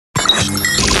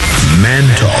Man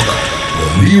Talk.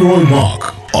 Leroy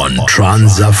Marc on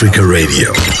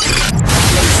TransAfricaRadio.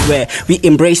 Where we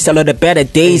embrace all of the better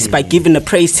days by giving the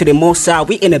praise to the Most High.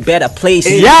 We in a better place.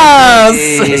 Yes!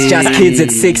 It's just kids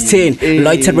at 16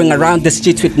 loitering around the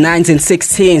streets with 9s and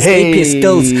 16s. They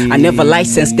pistols. I never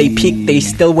licensed. They peak. They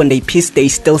still when they piss. They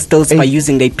still by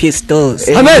using their pistols.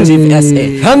 Amen.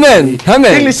 Amen.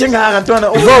 English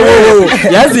Whoa.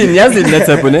 Yazin, let's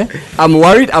happen. I'm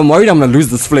worried I'm gonna lose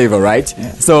this flavor, right?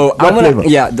 So I'm gonna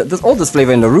there's all this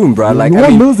flavor in the room, bro. Like you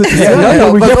won't lose it.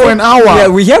 No, we're here for an hour. Yeah,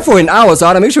 we're here for an hour, so I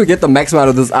wanna make sure we get the maximum out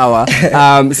of this hour.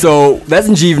 So that's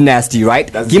Njeev Nasty,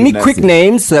 right? Give me quick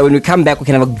names so that when we come back we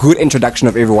can have a good introduction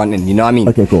of everyone, and you know what I mean?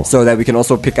 Okay, cool. So that we can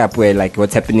also pick up where like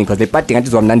what's happening, because they're partying. I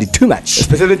just want Nandi too much.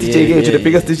 Especially DJ, the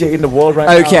biggest DJ in the world right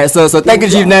now. Okay, so thank you,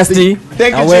 Njeev Nasty.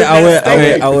 Thank you,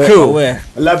 Cool. I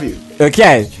love you.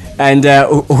 Okay. And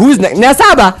who's next?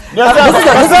 Nasaba.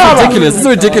 This is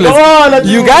ridiculous.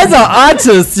 You guys are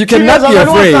artists. You cannot be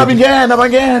afraid.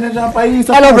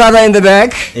 Hello, brother in the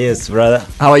back. Yes, brother.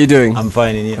 How are you doing? I'm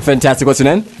fine, and you? Fantastic. What's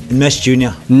your name? Mesh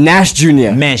Junior. Nash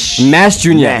Junior. Mesh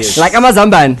Junior. Mesh. Like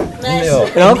Amazamban.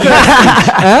 MESA.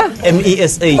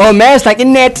 Oh, Mesh, like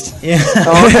in net. Yeah.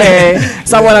 Okay.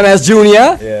 Someone Mesh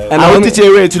Junior. And I want to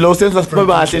tell you to Los Angeles. All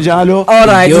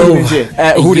right.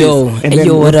 Yo,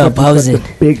 what up? How's it?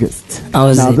 Biggest.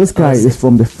 Now this guy is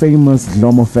from the famous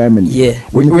Lomo family. Yeah.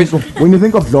 When you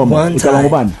think of Lomo,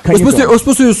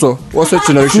 What's that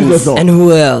generation? And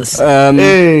who else?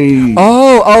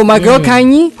 Oh, my girl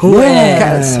Kanye. Who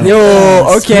else? Yo,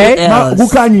 okay. Who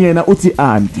Kanye na uti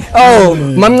auntie? Oh,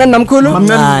 Mamnan Namkulu.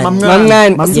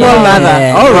 Mamnan, small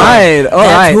mother. All right.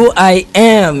 That's who I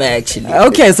am actually.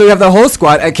 Okay, so we have the whole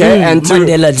squad. Okay, and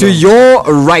to your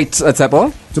right,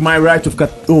 Tshepo. To my right, we've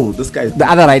got this guy. The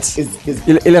other right.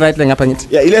 Ile right le ngapha ngithi.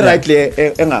 Yeah, ile right le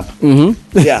engapha.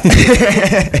 Yeah.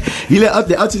 Ile out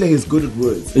there actually he's good at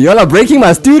words. Y'all are breaking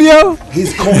my studio?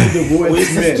 He's called the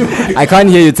wordsmith. I can't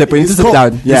hear you, Tshepo. You need to sit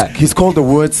down. Yeah. He's called the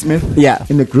wordsmith. Yeah.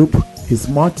 In the group, he's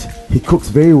smart. He cooks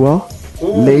very well.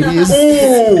 Ladies,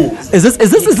 is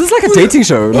this like a dating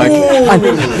show? Like,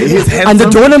 he's handsome. And the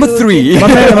door number 3.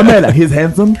 Mamela, he's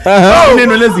handsome. Amen.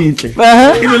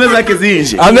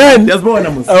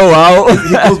 Oh wow.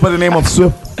 He goes by the name of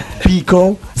Swift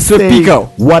Pico.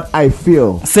 What I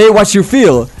feel. Say what you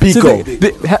feel. Pico.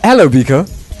 Hello, Pico.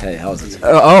 Hey, how's it?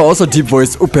 Also deep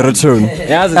voice, operatone.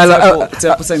 Yeah, I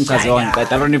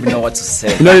don't even know what to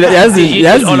say. No,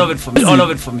 yes. All of it for me. It's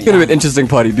gonna be an interesting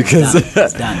party because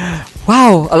it's done.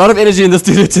 Wow, a lot of energy in the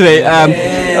studio today.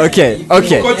 Okay.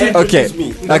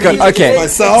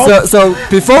 So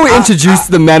before we introduce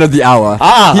the man of the hour,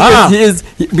 he's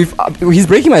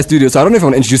breaking my studio, so I don't know if I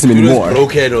want to introduce him anymore.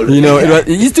 You know,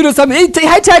 his studio something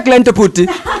high tech lento put.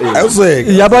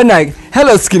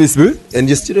 Hello, Skinny Sbu. And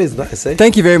your studio is nice, eh?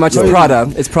 Thank you very much. It's Prada.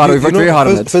 We've worked very hard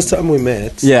on it. First time we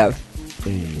met. Yeah.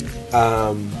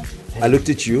 I looked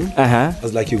at you. I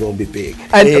was like, you're gonna be big.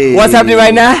 And what's happening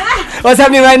right now?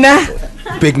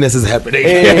 Bigness is happening.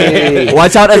 Hey.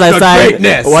 Watch out as I sign.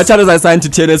 Watch out as I sign to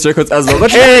TNS Records as well.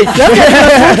 Hey,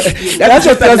 that's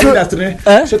what that's what.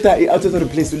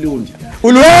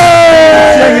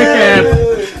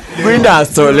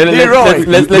 So let's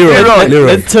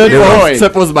turn on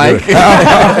Tshepo's mic.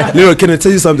 Leroy, can I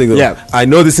tell you something though? Yeah. I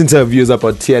know this interview is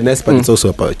about TNS, but it's also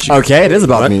about you. Okay, it is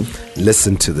about me.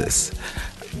 Listen to this.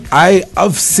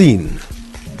 I've seen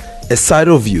a side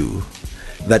of you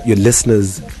that your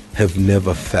listeners have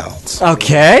never felt.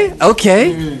 Okay.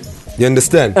 You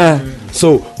understand?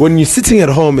 So when you're sitting at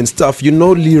home and stuff, you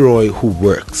know Leroy who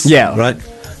works. Yeah. Right?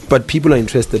 But people are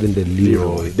interested in the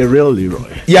Leroy. The real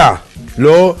Leroy. Yeah.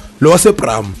 Lo se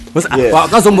pram.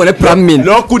 Akazombone pram mean.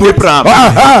 Lo kunde pram.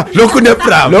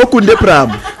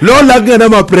 Lo lagana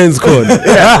ma friends con.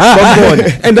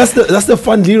 And that's the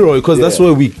fun Leroy, because that's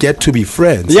where we get to be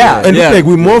friends. Yeah. And like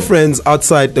we're more friends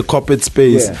outside the corporate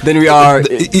space than we are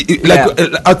than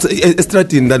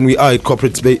we are at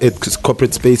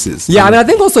corporate spaces. Yeah, and I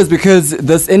think also it's because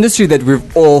this industry that we've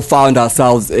all found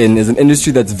ourselves in is an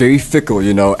industry that's very fickle,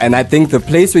 you know. And I think the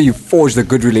place where you forge the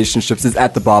good relationships is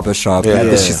at the barber shop, at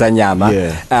the Shisanyama.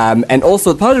 And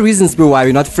also part of the reasons why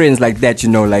we're not friends like that, you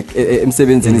know, like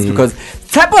M7 is because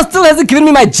Tshepo still hasn't given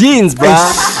me my jeans, bro.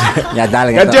 Yeah,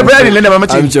 darling. I'm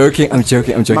joking.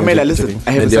 Mamela, listen,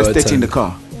 I have a size 30 in the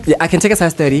car. Yeah, I can take a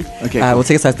size 30. Okay, we'll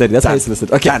take a size 30. That's how it's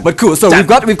listed. Okay, but cool. So we've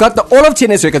got all of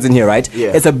TNS Records in here, right?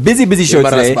 Yeah. It's a busy show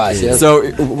today.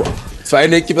 So I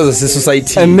keep us a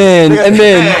society. Amen.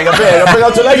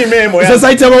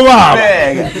 Society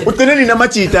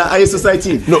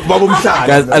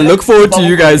guys, I look forward to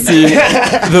you guys seeing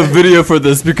the video for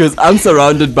this, because I'm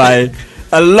surrounded by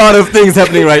A lot of things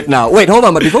happening right now. Wait, hold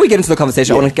on. But before we get into the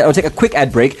conversation, I want to take a quick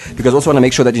ad break because I also want to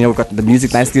make sure that we've got the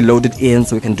music nicely loaded in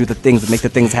so we can do the things that make the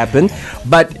things happen.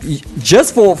 But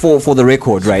just for the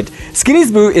record, right? Skinny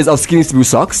Sbu is of Skinny Sbu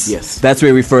Socks. Yes. That's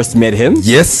where we first met him.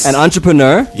 Yes. An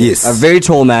entrepreneur. Yes. A very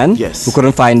tall man. Yes. Who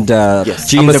couldn't find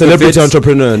jeans. I'm a that celebrity could fit.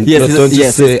 entrepreneur. Yes, Don't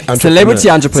just say entrepreneur. Celebrity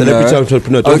entrepreneur. Celebrity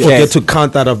entrepreneur. Don't Okay. forget to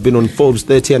count that I've been on Forbes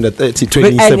 30 under 30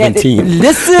 2017.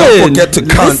 Listen. Don't forget to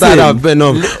count that I've been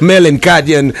on Mail and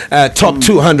Guardian top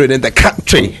 200 in the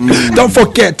country. Don't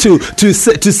forget to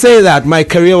say that my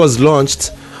career was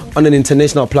launched on an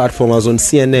international platform. I was on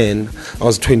CNN. I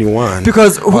was 21.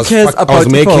 Because who cares about I was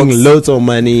making folks? loads of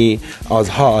money. I was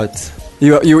hot.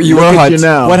 You Look were at hot. you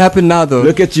now. What happened now, though?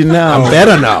 Look at you now. I'm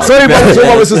better now. Sorry about some of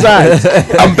our society.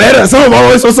 I'm better. Some of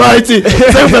our society.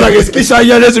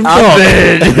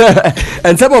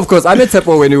 And Tshepo, of course, I met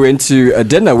Tshepo when we went to a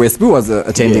dinner where Sbu was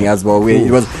attending as well. It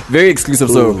was very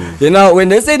exclusive. So, when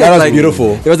they say that, was like,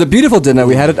 beautiful. It was a beautiful dinner.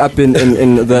 We had it up in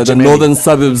the northern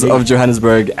suburbs of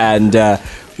Johannesburg. And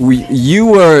you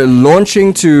were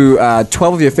launching to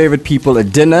 12 of your favorite people a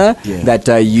dinner that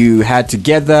you had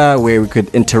together where we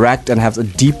could interact and have a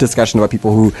deep discussion about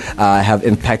people who have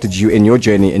impacted you in your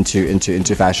journey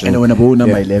into fashion. And when about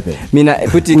number 11. Mina,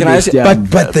 Puti, can I ask you?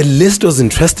 But the list was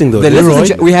interesting though. The list was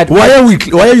Leroy. we had. Why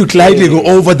are you gliding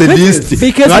over the list?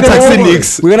 Because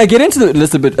We're we're gonna get into the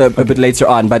list a bit later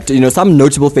on, but some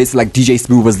notable faces like DJ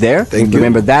Sbu was there. Thank you.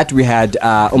 Remember that we had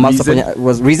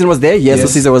Reason was there. Yes,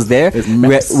 Yes. Caesar was there.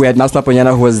 We had Max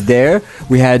Maponyana who was there.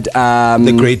 We had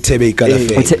the great Tebe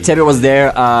Kalafe. Tebe was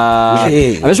there. I'm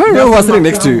just trying to remember who I was sitting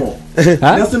next to.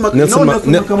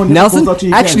 Nelson,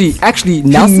 actually,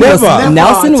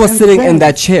 Nelson was sitting in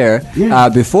that chair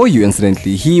before you.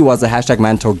 Incidentally, he was a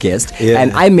 #Manto guest,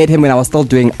 and I met him when I was still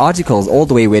doing articles all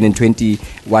the way when in 20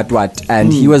 what,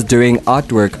 and he was doing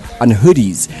artwork on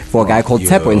hoodies for a guy called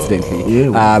Tshepo, incidentally,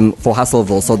 for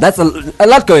Hustleville. So that's a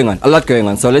lot going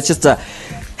on. So let's just.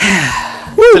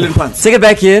 Take it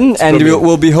back in, and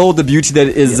we'll behold the beauty that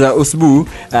is Sbu,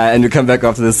 and we'll come back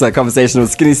after this conversation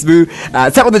with Skinny Sbu,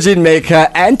 Tshepo the Gene Maker,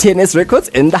 and TNS Records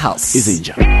in the house.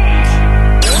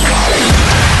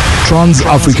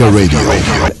 TransAfrica Radio.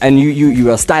 And you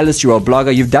are a stylist, you are a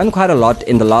blogger. You've done quite a lot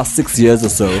in the last 6 years or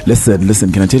so.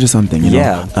 Listen, can I tell you something?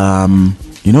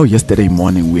 You know, yesterday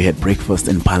morning we had breakfast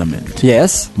in Parliament.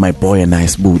 Yes. My boy and I,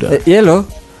 Sbuda. Hello.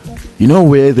 You know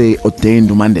where they ordained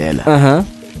Mandela?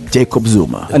 Jacob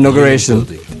Zuma. Inauguration.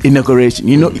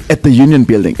 You know, at the Union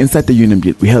Building, inside the Union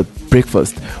Building, we had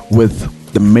breakfast with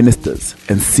the ministers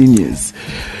and seniors.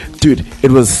 Dude,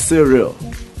 it was surreal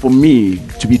for me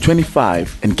to be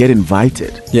 25 and get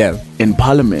invited in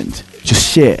Parliament to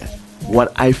share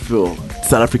what I feel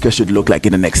South Africa should look like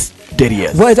in the next 30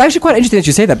 years. Well, it's actually quite interesting that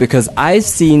you say that because I've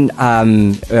seen,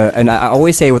 and I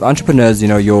always say with entrepreneurs,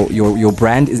 your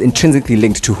brand is intrinsically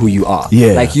linked to who you are.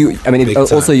 Yeah. Like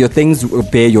also your things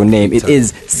bear your name. It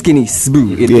is Skinny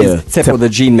Sbu. It is Tshepo the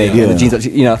Gene Maker. The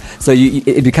genes, so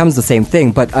it becomes the same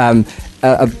thing. But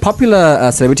a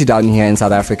popular celebrity down here in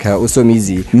South Africa,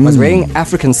 Usomizi, was wearing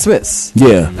African Swiss.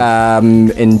 In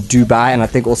Dubai, and I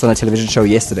think also on a television show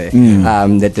yesterday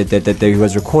that he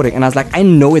was recording. And I was like, I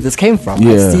know where this came from.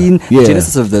 I've seen the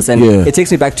genesis of this, and it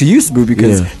takes me back to you, Sbu,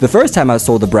 because the first time I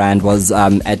saw the brand was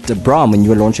at Brahm when you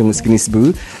were launching with Skinny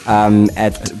Sbu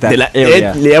at that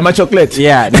area. Lema chocolate.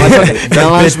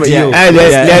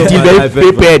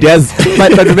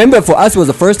 But remember, for us, it was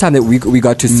the first time that we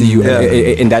got to see you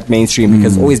in that mainstream.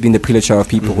 Because it's always been the pillager of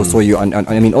people who saw you on.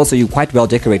 I mean, also you're quite well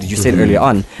decorated. You said earlier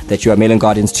on that you are Mail and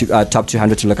Guardian's top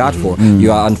 200 to look out for.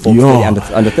 You are on Forbes 30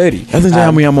 under 30.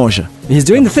 He's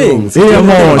doing the things.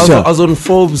 I was on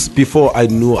Forbes before I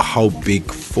knew how big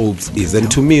Forbes is,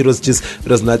 and to me it was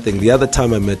nothing. The other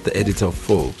time I met the editor of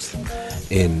Forbes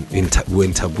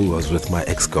when Taboo, I was with my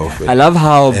ex-girlfriend. I love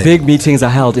how big meetings are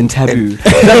held in Taboo.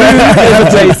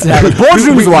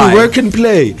 Boardrooms, we work and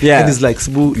play. Yeah. And it's like,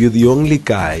 Sbu, you're the only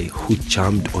guy who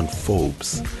jumped on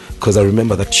Forbes. Because I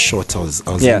remember that shot, I was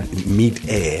in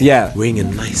mid-air, wearing a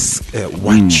nice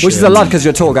white shirt. Which is a lot because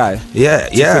you're a tall guy.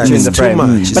 It's too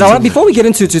much. But music, before we get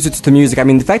into the music, I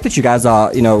mean, the fact that you guys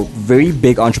are, very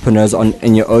big entrepreneurs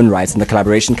in your own rights and the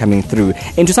collaboration coming through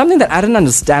into something that I didn't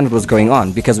understand what was going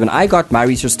on. Because when I got my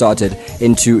research started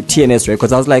into TNS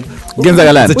Records, I was like, what's up?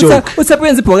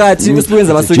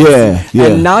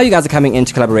 And now you guys are coming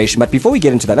into collaboration. But before we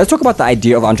get into that, let's talk about the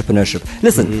idea of entrepreneurship.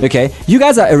 Listen, okay, you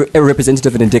guys are a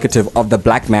representative and indicative of the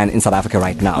black man in South Africa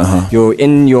right now. You're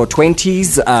in your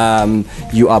 20s,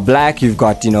 you are black, you've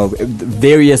got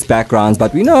various backgrounds,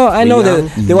 but I know that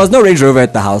there was no Range Rover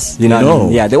at the house.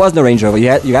 There was no Range Rover. You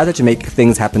guys had to make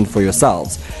things happen for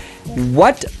yourselves.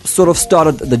 what sort of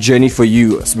started the journey for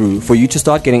you, Sbu, for you to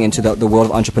start getting into the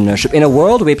world of entrepreneurship in a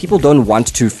world where people don't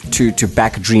want to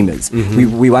back dreamers?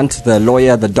 We want the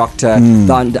lawyer, the doctor,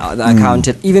 the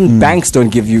accountant. Even banks don't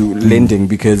give you lending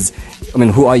because, I mean,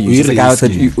 who are you? Just a guy with a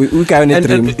dream.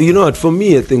 And you know what? For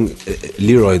me, I think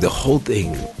Leroy, the whole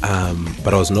thing,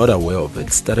 but I was not aware of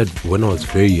it. Started when I was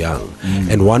very young,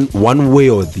 and one way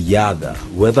or the other,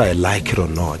 whether I like it or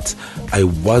not, I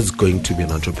was going to be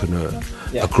an entrepreneur.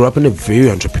 I grew up in a very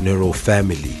entrepreneurial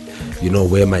family, you know,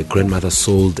 where my grandmother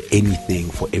sold anything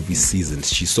for every season.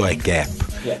 She saw a gap,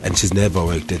 and she's never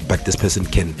worked it, but this person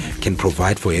can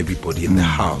provide for everybody in the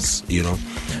house, you know.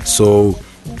 So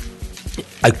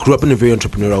I grew up in a very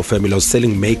entrepreneurial family. I was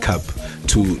selling makeup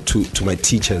to my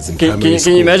teachers in primary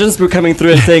school. Can you imagine Sbu coming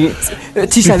through and saying,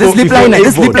 teacher, this lip liner. I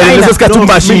was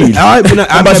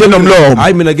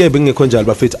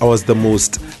the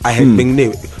most, I had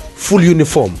been full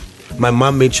uniform. My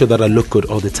mom made sure that I look good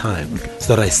all the time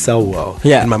so that I sell well.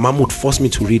 Yeah. And my mom would force me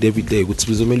to read every day. Which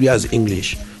was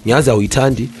English. But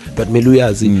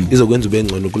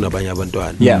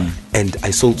and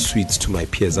I sold sweets to my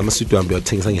peers. I'm a sweet one, but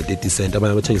 30 cents.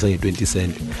 I'm 20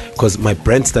 cents. Because my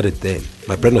brand started then.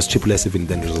 My brand was triple S even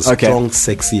then. It was strong,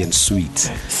 sexy, and sweet.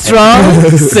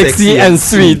 Strong, sexy, and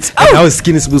sweet. And I was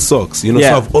skinny Sbu socks. You know,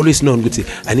 so I've always known,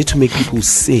 I need to make people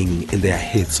sing in their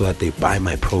heads so that they buy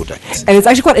my product. And it's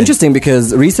actually quite interesting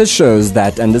because research shows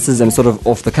that, and this is sort of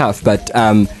off the cuff, but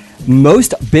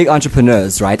most big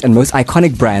entrepreneurs, right, and most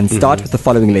iconic brands start with the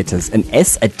following letters: an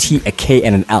S, a T, a K,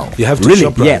 and an L. You have to really?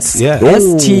 ShopRite. Yes. Yeah.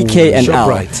 S, T, K, and L.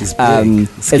 ShopRite is big.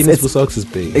 Skinny Sbu socks is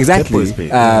big. Exactly.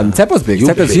 Tshepo's big.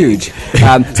 Tshepo's huge.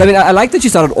 So I mean, I like that you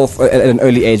started off at an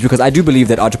early age because I do believe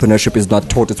that entrepreneurship is not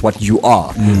taught; it's what you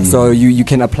are. So you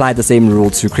can apply the same rule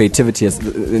to creativity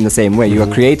in the same way. You are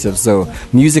creative, so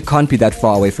music can't be that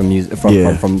far away from music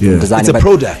from designing. It's a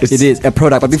product. It is a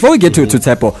product. But before we get to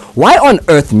Tshepo, why on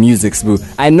earth music, Sbu?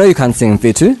 I know you can't sing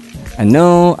Mfetu. I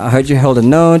know. I heard you held a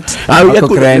note.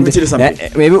 Let me tell you something.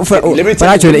 Let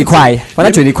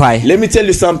me tell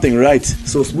you something, right?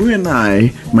 So Sbu and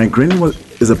I, my granny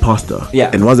is a pastor,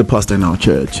 and was a pastor in our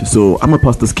church. So I'm a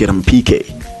pastor's kid. I'm a PK.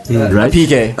 Right?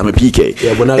 PK. I'm a PK.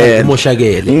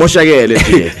 Moshagele.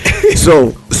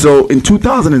 So in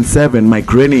 2007, my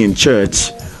granny in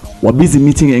church were busy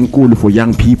meeting in Nkulu for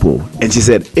young people, and she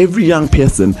said every young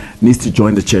person needs to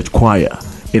join the church choir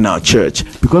in our church.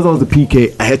 Because I was the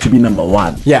PK, I had to be number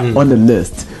one on the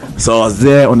list. So I was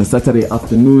there on a Saturday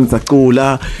afternoon,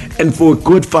 Sakula, and for a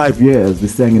good 5 years we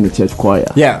sang in the church choir.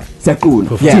 Sakula.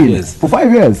 For 5 years. For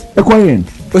 5 years. A choir.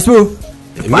 Sbu,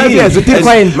 5 years. We did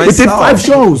 5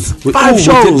 shows. 5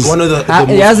 shows. One of the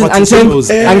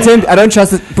I don't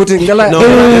trust it. Putting Listen.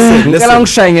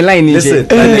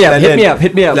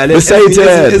 hit me up.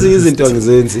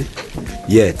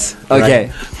 Yet. Okay.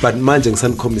 Right? But Manjang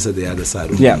San comes at the other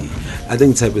side. I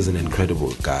think Tshepo is an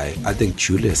incredible guy. I think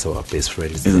Julius, our best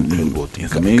friend, is an incredible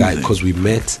guy because we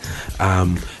met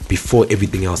before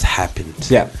everything else happened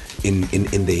in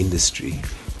the industry.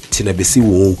 Tina besi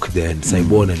woke then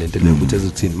sayibona lento ukuthi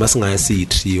ezokuthini masingayasi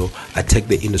trio attack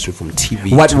the industry from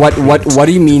TV. What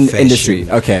do you mean fashion, industry?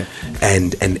 Okay.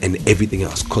 And everything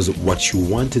else, because what you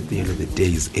want at the end of the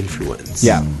day is influence.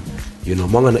 You know,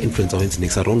 Mongana influence on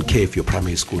next. I don't care if you're a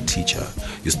primary school teacher,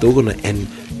 you're still gonna end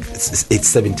it's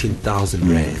 17,000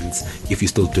 rands if you're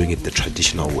still doing it the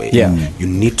traditional way. You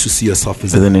need to see yourself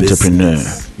as an entrepreneur.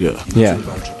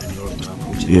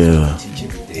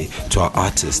 To our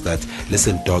artists that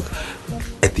listen, dog,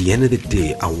 at the end of the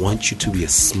day I want you to be a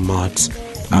smart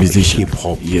hip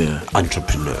hop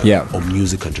entrepreneur or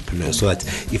music entrepreneur, so that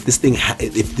if this thing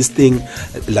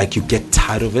like you get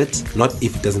tired of it, not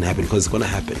if it doesn't happen, because it's gonna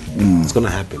happen. It's gonna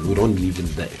happen. We don't live in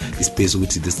this space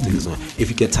which this thing is not. If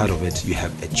you get tired of it, you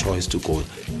have a choice to go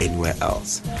anywhere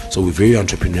else. So we're very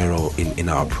entrepreneurial in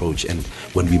our approach, and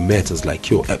when we met it was like,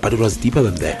 but it was deeper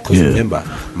than that, because remember,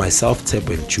 myself,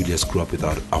 Tshepo, and Julius grew up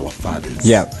without our fathers.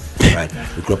 Right,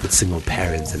 we grew up with single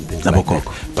parents and things like that,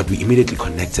 but we immediately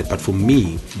connected. But for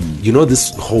me, you know,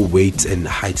 this whole weight and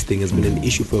height thing has been an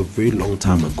issue for a very long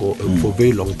time ago,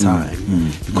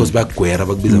 because back where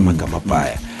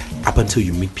up until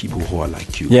you meet people who are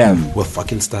like you, we're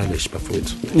fucking stylish, but for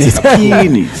it,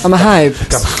 I'm a hype.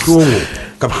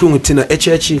 It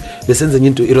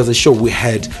was a show we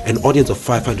had an audience of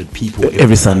 500 people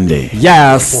every Sunday. And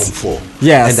I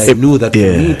knew that for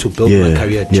me to build my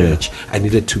career at church, I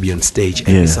needed to be on stage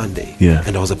every Sunday.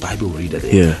 And I was a Bible reader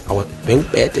there. But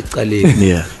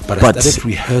I started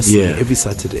rehearsing every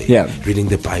Saturday, reading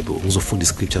the Bible.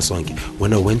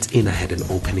 When I went in, I had an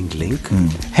opening link.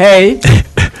 Hey.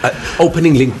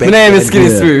 Opening link back My name is then.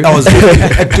 Skinny Sbu. I was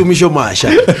at Tumisho Masha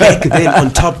back then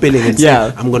on top billing and Yeah.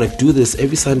 said, I'm gonna do this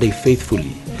every Sunday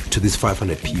faithfully to these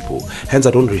 500 people. Hence,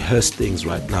 I don't rehearse things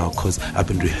right now because I've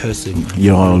been rehearsing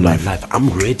Your whole my life. I'm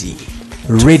ready.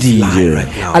 Ready. Right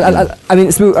now. I mean,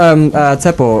 Sbu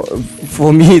Tshepo,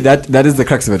 for me, that is the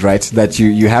crux of it, right? That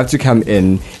you have to come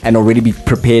in and already be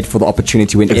prepared for the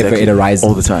opportunity whenever Exactly. it arises.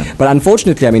 All the time. But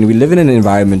unfortunately, I mean, we live in an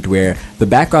environment where the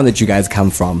background that you guys come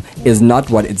from is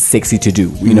not what it's sexy to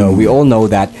do. You know, we all know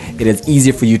that it is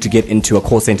easier for you to get into a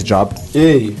call center job.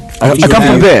 I come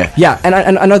from there. Yeah, and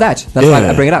I know that. That's why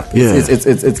I bring it up. Yeah.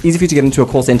 It's easy for you to get into a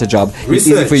call center job. It's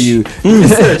easy Research. for you.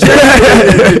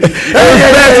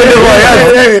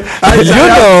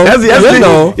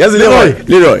 Yes,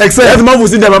 Leroy. Except mom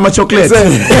was in there with chocolate.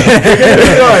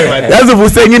 That's the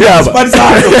first thing in there. But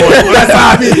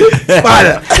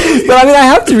I mean, I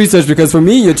have to research because for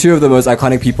me, you're two of the most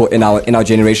iconic people in our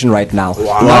generation right now.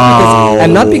 Wow.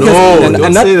 Not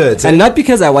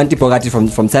because I want Bogatti from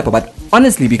Tshepo, but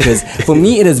honestly, because for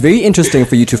me, it is very interesting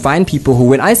for you to find people who,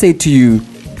 when I say to you,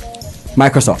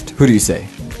 Microsoft, who do you say?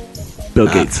 Bill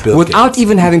Gates. Without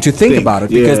even having to think about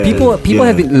it, because Yeah. people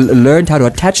have learned how to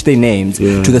attach their names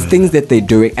to the things that they're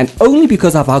doing, and only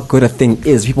because of how good a thing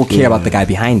is, people care about the guy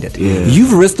behind it.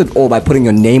 You've risked it all by putting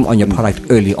your name on your product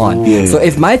early on. So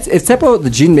if Tshepo, the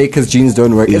jean maker's jeans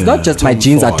don't work, it's not just my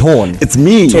jeans are torn. It's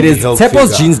me. It is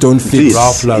Tshepo's jeans don't fit.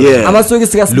 Ralph Lauren. Yeah. I'm also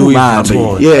Louis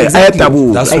Vuitton. Yeah, Exactly.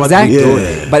 That's what Exactly. we do.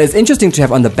 But it's interesting to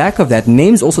have on the back of that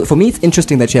names also. For me, it's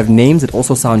interesting that you have names that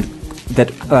also sound that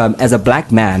as a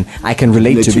black man I can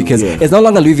relate to, because it's no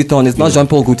longer Louis Vuitton, it's not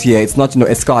Jean-Paul Gaultier, it's not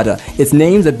Escada. It's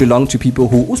names that belong to people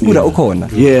who Usbuda Ukona.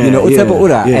 Utsepo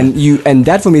Ura. And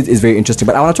that for me is very interesting.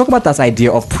 But I want to talk about this idea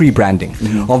of pre-branding,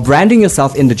 of branding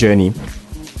yourself in the journey.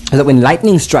 So that when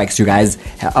lightning strikes, you guys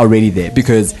are already there.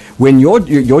 Because when your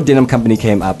denim company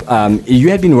came up, you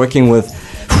had been working with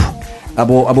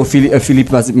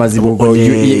Philippe Mazibogo,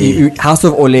 you House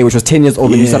of Ole, which was 10 years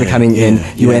old when you started coming in.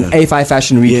 You were in A5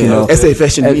 Fashion Week, you know. SA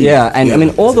Fashion Week. I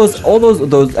mean all those,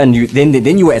 and you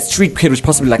then you were at Street Kid, which was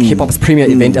possibly like hip hop's premier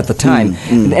event at the time,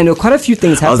 and there were quite a few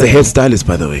things happening. I was a hairstylist,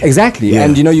 by the way. Exactly,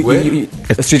 and you know you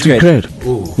Street Cred.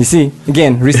 You see,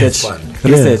 again, research.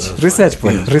 Research.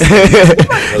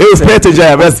 It was better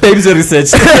job. Babes are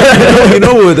research. You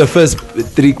know, we were the first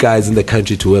 3 guys in the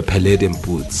country to wear Palladium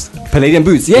boots. Palladium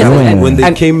boots, yeah. And when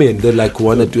they came in, they like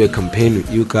want to do a campaign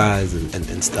with you guys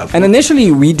and stuff. And initially,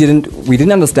 we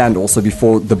didn't understand also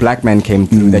before the black man came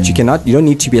through that you don't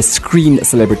need to be a screen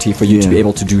celebrity for you to be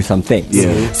able to do some things.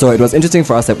 So it was interesting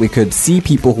for us that we could see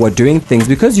people who are doing things,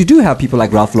 because you do have people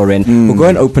like Ralph Lauren who go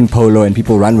and open polo and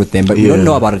people run with them, but we don't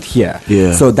know about it here.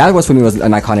 So that was for me was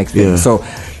an iconic thing. So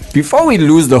before we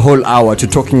lose the whole hour to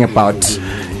talking about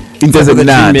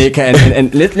the maker,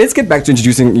 and let's get back to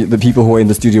introducing the people who are in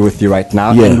the studio with you right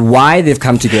now and why they've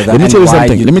come together. Let me tell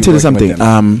you something.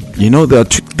 You know, there are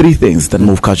 3 things that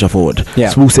move culture forward.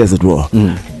 Sbu says it well.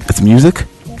 It's music,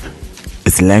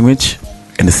 it's language,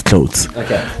 and it's clothes.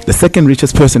 The second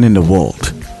richest person in the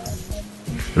world,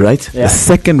 right? The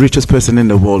second richest person in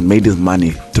the world made his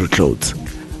money through clothes,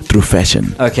 through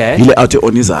fashion. Ile out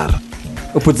onizar.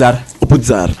 Uputzar.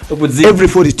 Every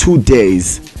 42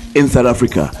 days in South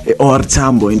Africa, or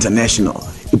Tambo International,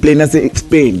 you play in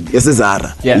Spain,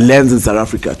 Zara lands in South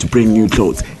Africa to bring new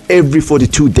clothes every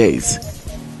 42 days.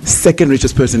 Second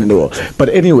richest person in the world. But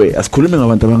anyway, as Kulumi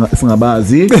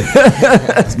Singabazi,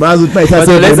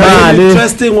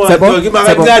 interesting one.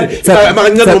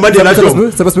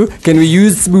 Can we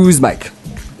use Sbu's mic?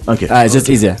 Okay. It's just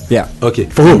easier. Yeah. Okay.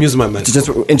 For whom? Use my mic. To just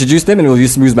introduce them, and we'll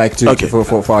use Sbu's mic too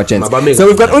for our gents. So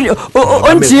we've got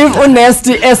Chief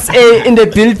Nasty SA in the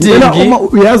building.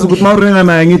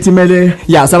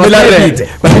 Yeah, so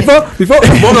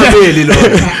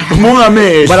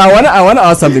but I want to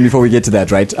ask something before we get to that,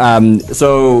 right?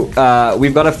 So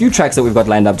we've got a few tracks that we've got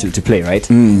lined up to play, right?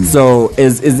 So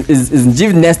is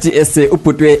Chief Nasty SA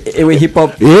uputwe hip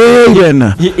hop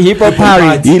party? Hip hop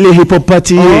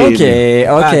party. Okay.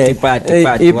 Party.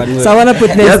 So I want to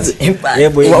put nest.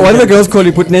 What do the girls call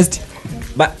you? Put nest.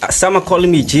 But some are calling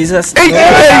me Jesus.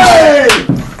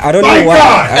 I don't know why.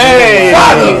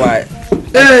 I don't know why.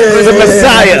 The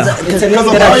Messiah.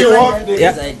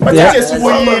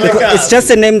 It's just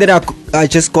a name that I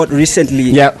just got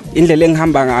recently. In the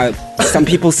Lenghambang, some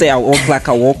people say I walk like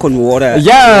I walk on water.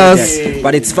 Yes.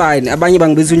 But it's fine. Abanye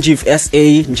bang bizu Njif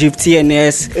SA, Njif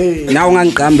TNS. Now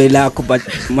ngangambe lako, but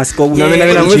must go.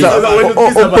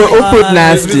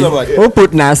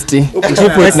 Put nasty.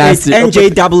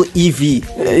 NJEEV.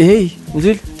 Hey.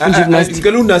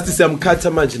 Nasty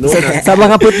siyamkhatha manje no.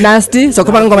 Sabanga put nasty. So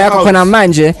kuba ngoma yakho khona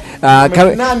manje.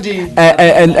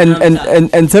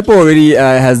 And Tshepo already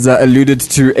has alluded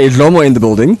to a Dlomo in the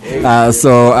building.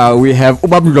 So we have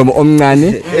Ubab Dlomo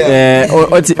omncane.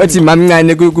 Oti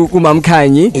mamncane kumam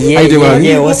Khanyi.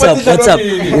 Yeah, what's up,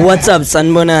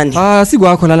 Sanbonani?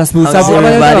 Sigwa khona la Sbu.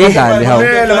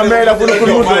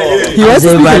 He Yes,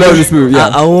 was a Sbu.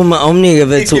 Yeah. Awumnike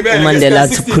bethu uMandela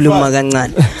athi khuluma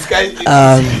kancane.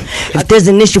 If there's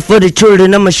an issue for the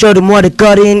children, I'ma show them what a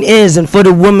guardian is, and for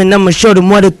the woman, I'ma show them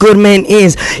what a good man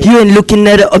is. You ain't looking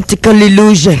at an optical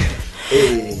illusion.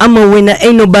 I'm a winner,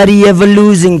 ain't nobody ever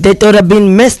losing. They thought I've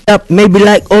been messed up, maybe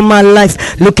like all my life.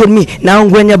 Look at me, now I'm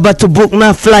going about to book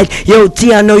my flight. Yo,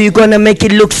 T, I know you gonna make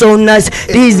it look so nice.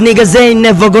 These niggas ain't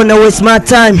never gonna waste my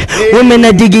time. Women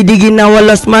are diggy, now I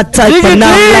lost my type. But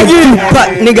now I'm like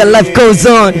Tupac, nigga, life goes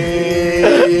on.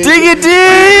 Diggy.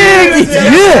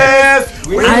 Yeah.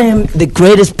 I am the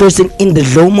greatest person in the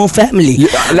Lomo family.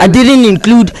 I didn't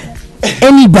include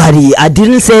anybody. I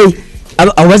didn't say,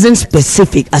 I wasn't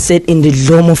specific. I said in the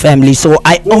Lomo family. So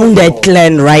I own that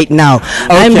clan right now.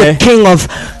 I'm the king of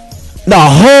the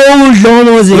whole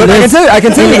Lomos in this. I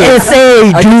can tell you this.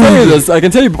 SA, I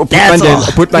can tell you put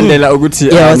Mandela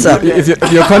Oguti. Yeah, what's up? If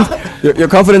your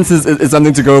confidence is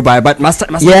something to go by, but master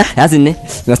Yeah. hasn't it?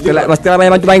 Is it?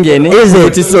 Abangene.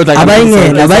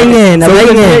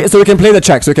 So we can play the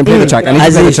track. I need to play the track.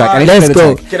 Let's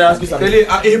go. Can I ask you something?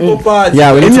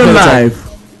 Yeah, we need In to your play the track. life,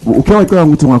 ukiwa kwa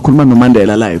mtu ngakhuluma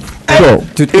noMandela live. So,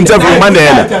 interview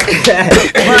Mandela.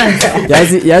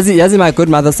 Yazi my good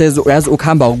mother says uyazi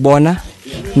ukhamba ukubona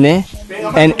ne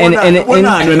and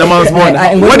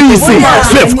What do you see?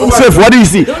 Swift, what do you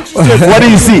see? What do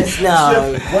you see?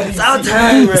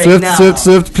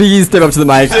 Swift, please step up to the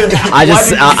mic.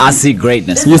 I see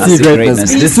greatness. You I see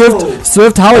greatness.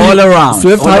 Swift, how are All you? around.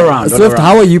 Swift, All around. Swift,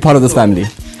 how are you part of this family?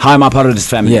 How am I part of this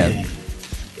family? Yeah.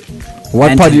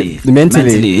 What part?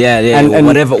 Mentally. Yeah. And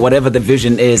whatever the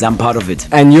vision is, I'm part of it.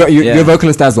 And you're a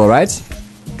vocalist as well, right?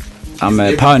 I'm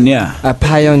a pioneer. A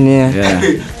pioneer. Yeah.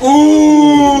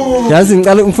 Yazi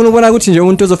ngifuna ukubona ukuthi nje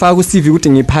umuntu ozofaka ku CV ukuthi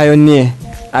ngi-pioneer.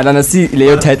 Alana si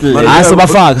leyo title leyo.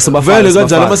 Sobafaka vele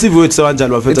kanjalo ama-CV wethu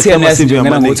sekanjalo bafethu ama-CV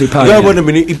amaningi. Uyabona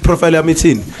mina i-profile yami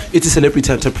ithini ithi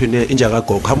celebrity entrepreneur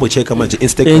injakagogo hamba uchecka manje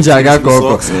Instagram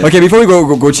Injakagogo. Okay, before we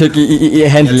go check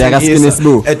i-handle yaka Skinny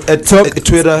Sbu. At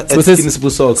Twitter Skinny Sbu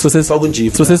Socks faka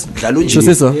unjiva dlala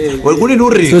unjiva kulile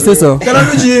uri Susiso.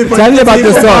 dlala unjiva Tell me about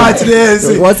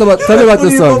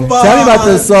the song. Tell me about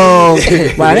the song.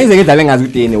 Man, I think ngidlale ngazi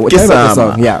udini. Tell me about the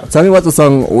song. Yeah. Tell me what the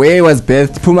song. Where was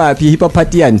birthed? Phuma phi hip hop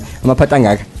party yani? Amaphatha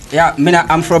ngaka. Yeah, mina,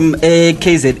 I'm from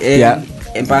KZ. Yeah.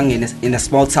 In a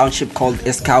small township called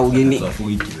Eskawini.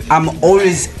 I'm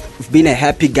always been a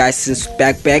happy guy since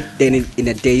back then in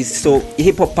the days. So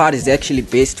hip hop part is actually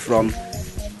based from.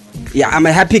 Yeah, I'm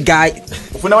a happy guy.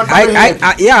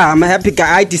 I'm a happy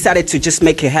guy. I decided to just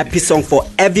make a happy song for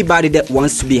everybody that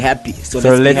wants to be happy. So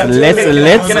let's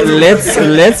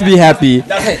be happy.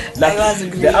 Hi,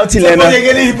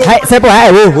 Tshepo.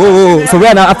 Hi, whoa. So we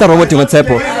are now after promoting on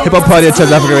Tshepo. Hip Hop Party at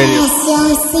TransAfricaRadio.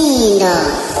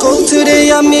 Go to the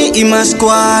yummy in my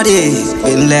squad.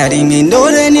 Been letting me know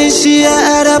that she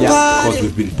at a party. Because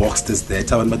we've been boxed as that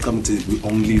time we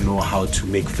only know how to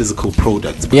make physical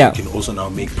products, but we can also now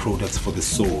make products for the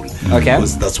soul. Okay.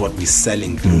 Because that's what we're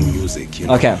selling through music, you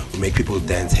know. Okay. We make people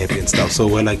dance happy and stuff. So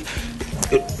we're like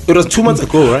it was 2 months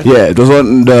ago, right? Yeah, it was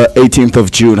on the 18th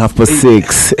of June,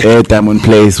 6:30, at Diamond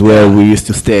Place where we used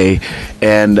to stay.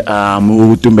 And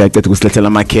utumbe akete kusilethela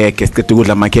makeke, sikete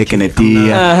kudla makeke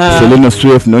netiya. Seleno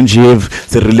Swift, non-jiv,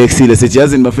 se relaxile, se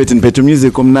jazin bafetin beto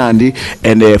music omnandi.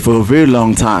 And for a very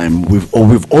long time, we've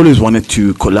always wanted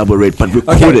to collaborate, but we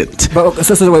couldn't. But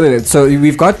wait. So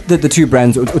we've got the two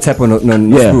brands, Tshepo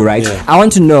and Sbu, right? Yeah. I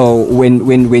want to know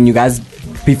when you guys,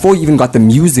 before you even got the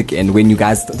music in, when you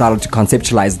guys started to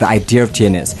conceptualize the idea of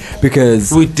TNS, because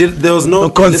there was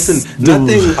listen,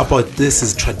 nothing about this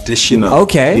is traditional.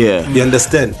 Okay. Yeah. You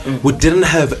understand? We didn't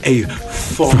have a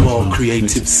formal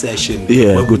creative session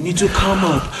where we need to come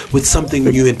up with something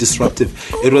new and disruptive.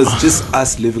 It was just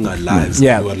us living our lives.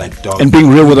 Yeah. We were like dogs. And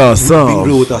being real with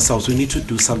ourselves. We need to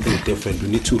do something different.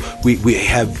 We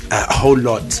have a whole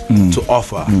lot to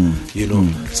offer, you know.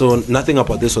 So nothing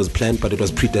about this was planned, but it was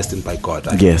predestined by God.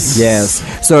 Yes.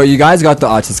 So you guys got the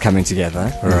artists coming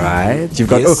together, right? You've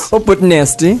got Put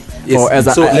Nasty, or as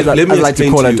I like to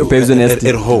call it,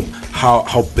 at home,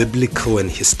 how biblical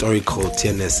and historical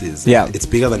TNS is. Yeah. It's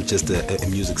bigger than just a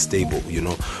music stable, you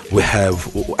know. We have,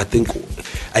 I think,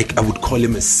 I would call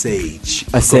him a sage.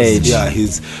 Sage. Yeah,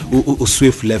 he's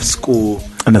Swift left school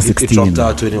Under He 16. dropped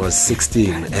out when he was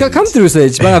 16. and- Come through,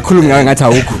 Sage.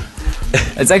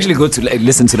 It's actually good to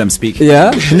listen to them speak.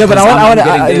 Yeah, no, but I want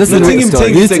to listen. letting him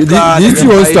take his card These two and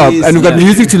won't stop, advice, and we've got yeah.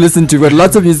 music to listen to. We've got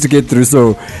lots of music to get through.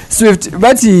 So, Swift,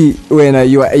 Bati, when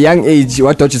you were a young age,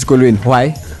 what taught you school in?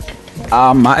 Why?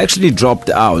 I actually dropped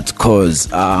out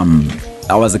because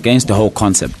I was against the whole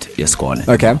concept yesikole.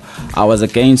 Okay. I was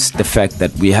against the fact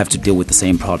that we have to deal with the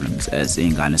same problems as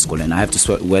ingane school, and I have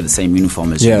to wear the same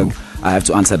uniform as you. I have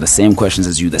to answer the same questions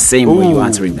as you, the same way you're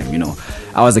answering them, you know.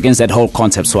 I was against that whole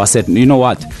concept, so I said, you know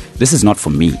what, this is not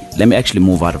for me. Let me actually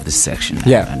move out of this section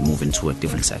and move into a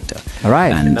different sector. All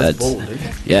right. And That's bold,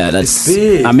 that's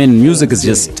big. I mean, music is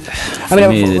just,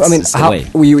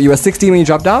 you were 16 when you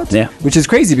dropped out? Yeah. Which is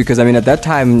crazy because, I mean, at that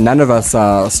time, none of us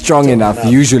are strong enough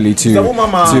usually to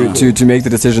make the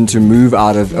decision to move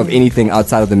out of anything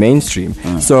outside of the mainstream.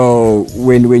 So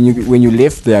when you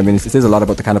left there, I mean, it says a lot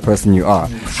about the kind of person you are.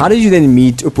 How did you then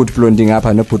meet Uput Blonding up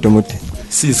and Uput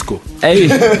Cisco. Hey,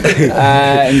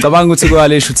 ngicabanga ukuthi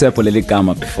kwalisho Tshepo leli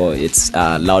gama before. It's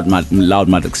loud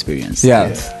mud experience.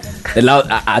 Yeah. The loud,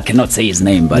 I cannot say his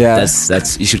name, but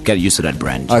that's you should get used to that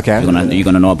brand. Okay. You're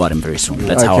gonna know about him very soon.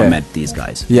 That's how I met these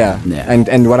guys. Yeah.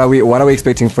 And what are we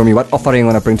expecting from you? What offering you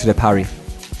wanna bring to the party?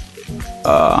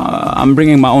 I'm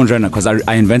bringing my own genre because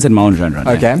I invented my own genre.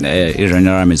 Okay.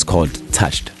 Genre is called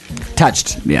Touched.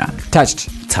 Touched. Yeah. Touched.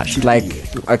 Like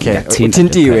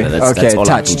tintiwe. That's all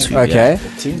touched. I do, Okay.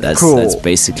 Cool. That's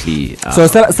basically so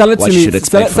sell it what to you me. should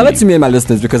expect Sell it to me and my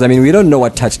listeners because I mean we don't know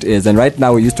what touched is, and right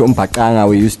now we're used to umpakanga,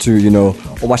 we're used to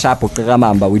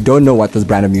but we don't know what this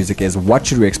brand of music is. What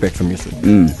should we expect from you?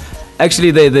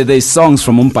 Actually, there's songs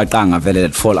from Umpatanga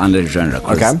that fall under the genre.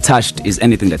 Okay. Touched is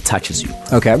anything that touches you.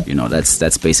 Okay. You know,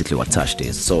 that's basically what touched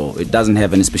is. So it doesn't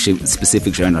have any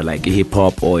specific genre like hip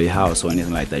hop or house or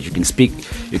anything like that. You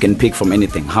can pick from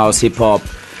anything. House, hip hop,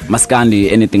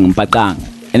 maskandi, anything Umpatanga.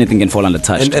 Anything can fall under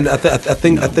touched. And I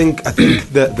think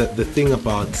the thing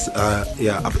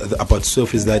about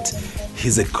Surf is that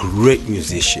he's a great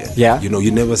musician. Yeah. You know, you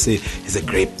never say he's a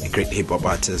great hip hop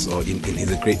artist or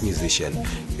he's a great musician.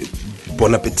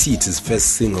 Bon Appetit, his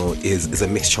first single, is a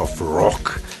mixture of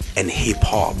rock and hip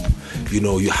hop. You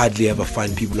know, you hardly ever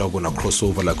find people who are gonna cross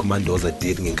over like Kumandoza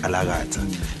did in Kalagata.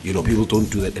 You know, people don't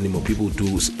do that anymore. People do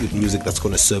music that's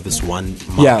gonna service one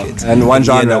market. And one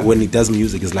genre. When he does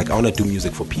music, it's like I wanna do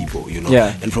music for people. You know.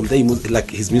 Yeah. And from there, like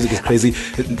his music is crazy.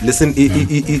 Listen,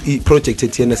 Project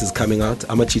TNS is coming out.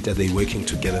 Amachita, they're working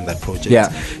together in that project.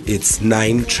 Yeah. It's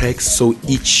 9 tracks, so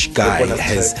each guy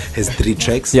has 3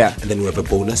 tracks. Yeah. And then we have a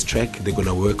bonus track. They're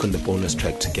gonna work on the bonus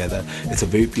track together. It's a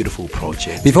very beautiful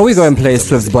project. Before we go and play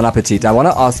Swift's Bon Appetit, I want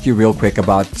to ask you real quick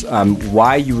about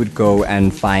why you would go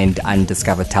and find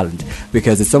undiscovered talent,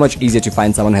 because it's so much easier to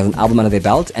find someone who has an album under their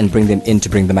belt and bring them in to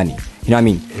bring the money. You know what I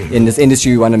mean? Mm-hmm. In this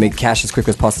industry, you want to make cash as quick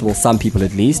as possible, some people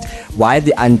at least. Why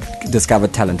the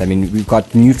undiscovered talent? I mean, we've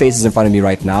got new faces in front of me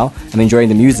right now. I'm enjoying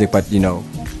the music, but you know.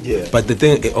 Yeah. But the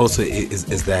thing also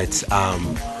is that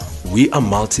we are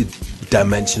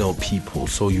multi-dimensional people.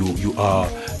 So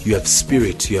you have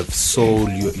spirit, you have soul,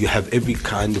 you have every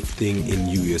kind of thing in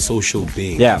you. You're a social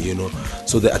being. Yeah. You know.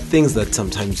 So there are things that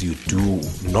sometimes you do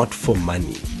not for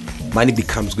money. Money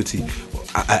becomes good to you.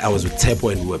 I was with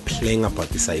Tshepo and we were playing about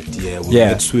this idea. We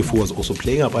met Swift, who was also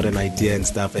playing about an idea and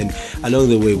stuff. And along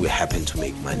the way, we happened to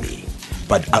make money.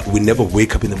 But we never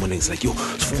wake up in the morning. It's like,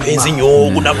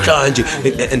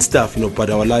 and stuff, you know. But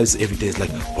our lives every day is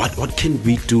like, what can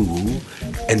we do?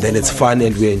 And then it's fun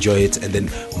and we enjoy it. And then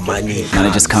money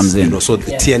just comes in. You know, so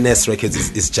the TNS Records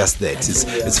is just that.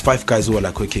 It's 5 guys who are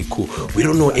like, okay, cool. We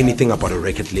don't know anything about a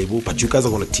record label, but you guys are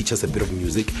going to teach us a bit of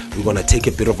music. We're going to take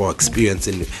a bit of our experience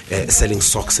in selling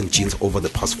socks and jeans over the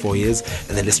past 4 years,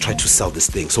 and then let's try to sell this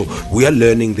thing. So we are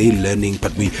learning, they're learning,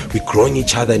 but we're growing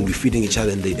each other and we're feeding each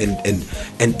other, and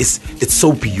it's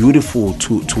so beautiful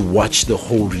to watch the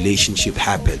whole relationship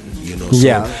happen. You know,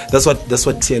 so that's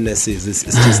what TNS is.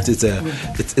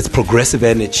 It's progressive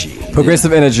energy.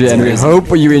 Progressive energy, and we hope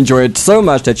you enjoy it so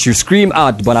much that you scream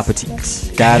out Bon Appetit.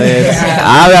 Got it.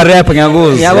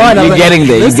 You're getting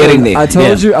there. You're getting there. I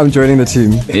told you I'm joining the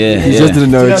team. Yeah, you just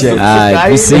didn't know it yet.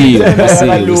 We see you.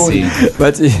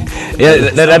 But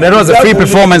that was a free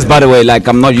performance, by the way. Like,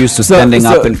 I'm not used to standing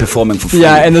up and performing for free.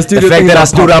 Yeah, and the studio. The fact that I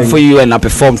stood up for you and I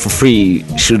performed for free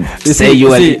should say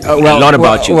a lot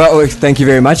about you. Well, thank you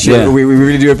very much. Yeah. We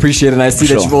really do appreciate it, and I see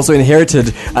that you've also inherited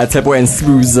Tshepo and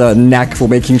Sbu's knack for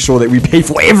making sure that we pay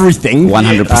for everything.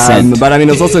 100%. But I mean,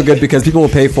 it's also good because people will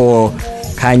pay for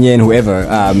Kanye and whoever,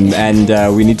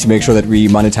 and we need to make sure that we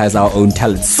monetize our own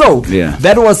talent. So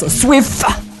that was Swift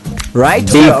right?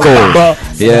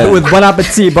 Yeah. With bon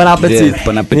appetit. Bon appetit.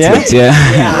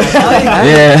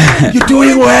 Yeah. You're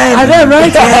doing well. I know,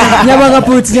 right?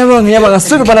 Nyabanga,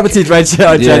 super bon appetit right here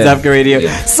on TransAfrica Radio.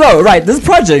 So, right, this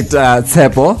project,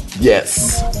 Tshepo.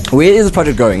 Yes. Where is this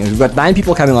project going? We've got 9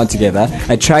 people coming on together,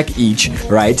 a track each,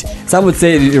 right? Some would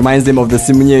say it reminds them of the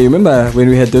Simunye. You remember when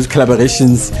we had those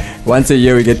collaborations? Once a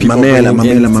year we get people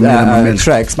bringing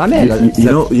tracks. You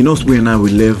know, Sbu and I,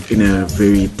 we live in a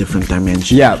very different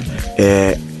dimension. Yeah.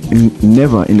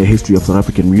 Never in the history of South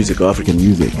African music or African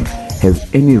music has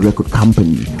any record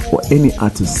company or any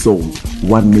artist sold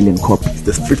 1 million copies.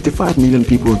 There's 55 million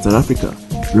people in South Africa,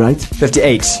 right?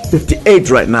 58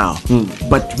 right now.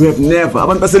 But we have never. I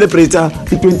want to celebrate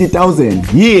 20,000.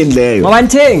 Here in there.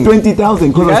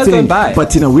 20,000.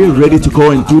 But we're ready to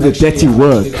go and do the dirty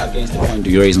work. Against the point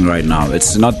you're raising right now,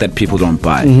 it's not that people don't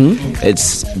buy.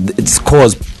 It's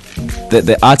cause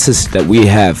the artists that we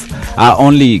have are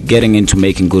only getting into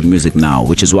making good music now,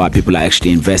 which is why people are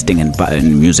actually investing in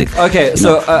music. Okay,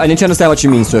 so I need to understand what you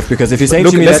mean, Swift, because if you're saying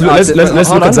to me let's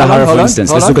look at Zahara for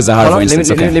instance. Let's look at Zahara for instance.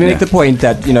 Let me make the point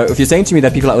that, if you're saying to me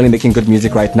that people are only making good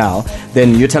music right now,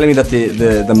 then you're telling me that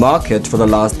the market for the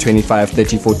last 25,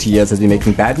 30, 40 years has been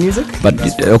making bad music? But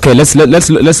okay, let's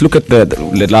look at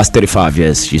the last 35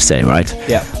 years, you say, right?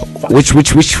 Yeah. Which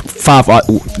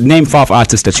name 5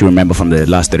 artists that you remember from the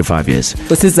last 35 years?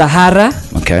 This is Zahara.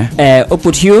 Okay.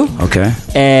 Uput Hugh. Okay.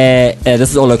 This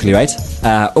is all locally, right?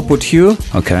 Uput Hugh.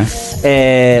 Okay.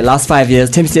 Last 5 years,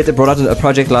 Tim State brought out a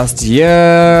project last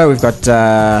year. We've got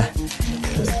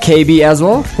KB as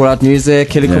well, brought out music.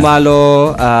 Kelly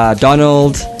Kumalo,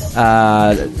 Donald,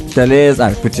 Deleuze.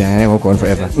 I won't go on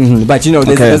forever. But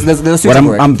there's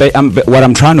what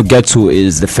I'm trying to get to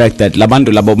is the fact that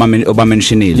Labandu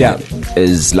Obamenshini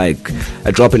is like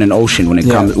a drop in an ocean when it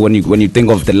comes when you think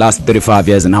of the last 35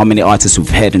 years and how many artists we've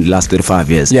had in the last 35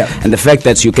 years. And the fact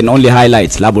that you can only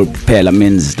highlight Labo Pela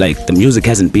means like the music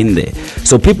hasn't been there.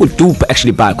 So people do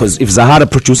actually buy, because if Zahara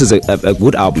produces a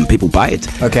good album, people buy it.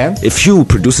 Okay. If Hugh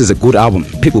produces a good album,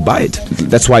 people buy it.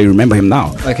 That's why you remember him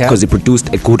now. Okay. Because he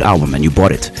produced a good album and you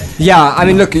bought it. Yeah, I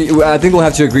mean, look, I think we'll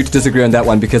have to agree to disagree on that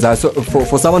one, because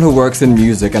for someone who works in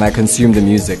music and I consume the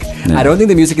music, I don't think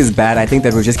the music is bad. I think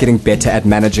that we're just getting better at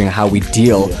managing how we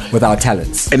deal with our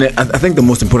talents. And I think the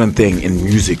most important thing in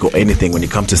music or anything when it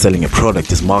comes to selling a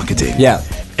product is marketing. Yeah.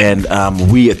 And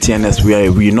we at TNS,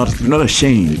 we're not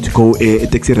ashamed to go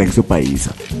taxi rank supais.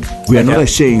 We are not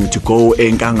ashamed to go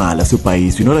Nkangala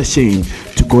supais. We're not ashamed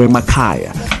to go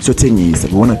Makaya. So thing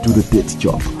is, we want to do the dirty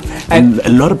job. And a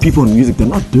lot of people in music, they're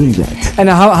not doing that. And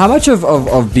how much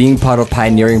of being part of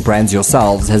pioneering brands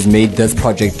yourselves has made this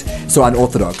project so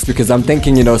unorthodox? Because I'm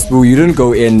thinking, Sbu, you didn't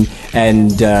go in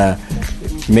and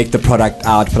make the product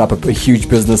out, put up a huge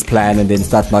business plan, and then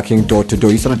start knocking door to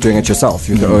door. You started doing it yourself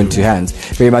with your own 2 hands.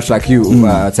 Very much like you,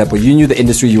 Tshepo. You knew the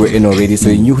industry you were in already, so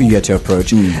you knew who you had to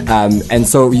approach. And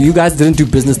so you guys didn't do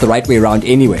business the right way around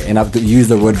anyway, and I've used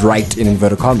the word right in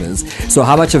inverted commas. So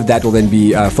how much of that will then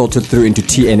be filtered through into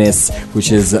TNS,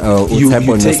 which is you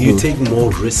take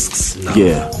more risks now.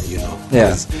 Yeah.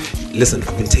 Listen,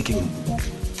 I've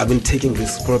been taking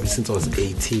risks probably since I was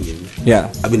 18.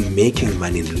 Yeah. I've been making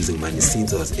money and losing money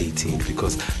since I was 18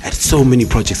 because I had so many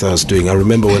projects I was doing. I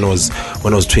remember when I was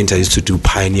 20, I used to do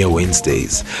Pioneer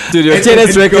Wednesdays. Dude, your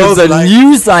TNS Records, a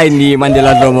new signee,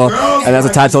 Mandela Dromo. And that's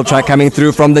a title track coming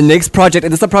through from the next project.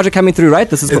 And this is the project coming through, right?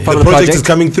 This is part of the project. Is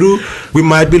coming through. We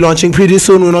might be launching pretty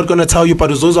soon. We're not going to tell you, but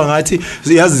those are ngati.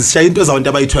 Yeah, 13,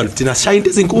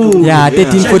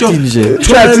 14.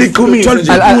 12.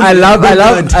 I love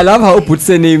how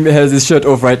Putseni has his shirt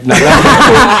off right now.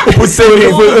 It's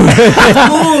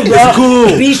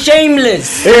cool. Be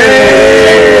shameless.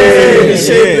 Be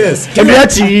shameless. And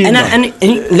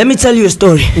let me tell you a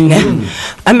story.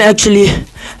 I'm actually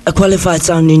a qualified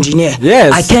sound engineer.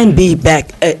 Yes. I can't be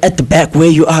back at the back where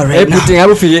you are right now. No. I'm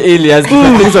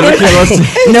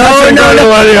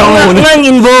not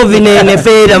involved in a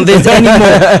fade and this anymore.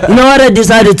 You know what I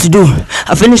decided to do?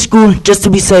 I finished school just to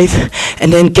be safe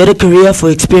and then get a career for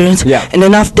experience. Yeah. And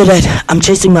then after that, I'm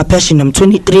chasing my passion. I'm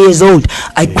 23 years old.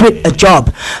 I quit a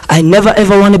job. I never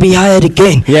ever want to be hired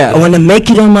again. Yeah. I want to make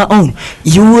it on my own.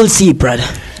 You will see, brother.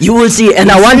 You will see.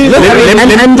 And I want and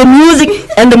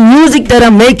the music that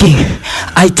I'm making,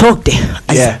 I talk there.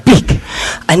 I speak.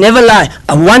 I never lie.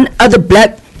 I want other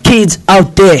black kids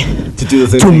out there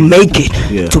to make it.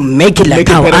 Yeah. To make it like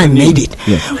how I made it.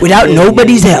 Yeah. Without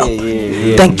nobody's help.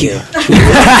 Thank you.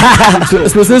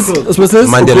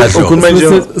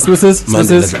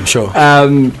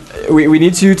 We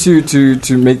need you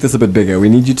to make this a bit bigger. We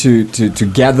need you to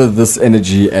gather this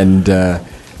energy and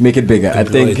make it bigger. I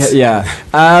think,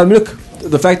 Look,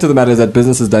 the fact of the matter is that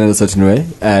business is done in a certain way,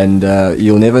 and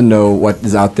you'll never know what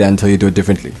is out there until you do it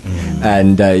differently.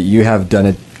 And you have done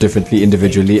it differently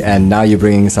individually, and now you're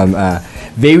bringing some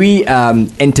very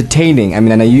entertaining. I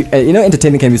mean, and you know,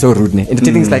 entertaining can be so rude.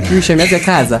 Entertaining is like you shame your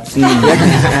casa,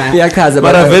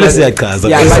 but I very say casa.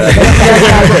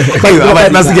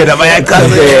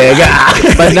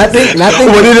 But nothing.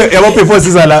 What do you know? People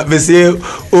say that they say, "Oh,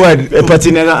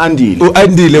 patinela andile."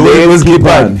 Andile, we was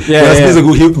given. Yes,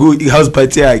 go house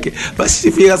party yake. But she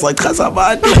feels like casa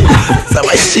bad.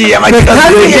 Sabashi, my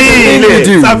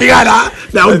cousin. Sabigana.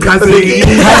 Now cousin.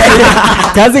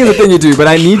 Casting is the thing you do, but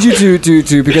I need you to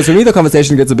because for me the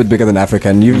conversation gets a bit bigger than Africa,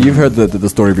 and you've heard the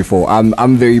story before.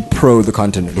 I'm very pro the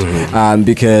continent,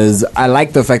 because I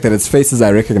like the fact that it's faces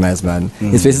I recognize, man.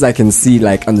 It's faces I can see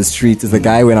like on the streets. It's the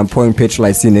guy when I'm pouring petrol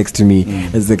I see next to me.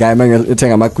 It's the guy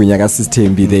telling Amakunya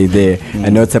system be there. I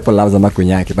know Tshepo loves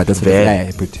Amakunya, but that's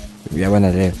very but we are one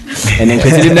of them. And then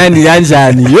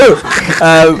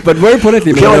but more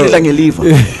importantly, white lever.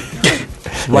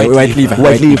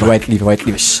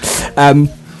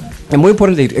 And more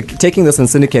importantly, taking this and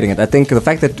syndicating it, I think the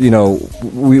fact that, you know,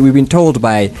 we've been told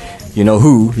by, you know,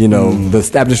 the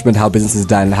establishment, how business is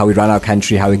done, how we run our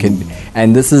country, how we can,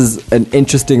 and this is an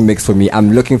interesting mix for me.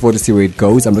 I'm looking forward to see where it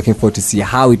goes. I'm looking forward to see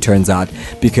how it turns out,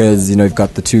 because, you know, you've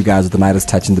got the two guys with the Midas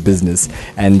touch in the business,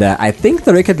 and I think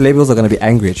the record labels are going to be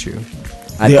angry at you.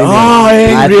 They are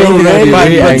angry.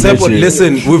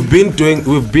 Listen, we've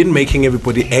been making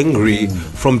everybody angry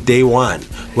from day one.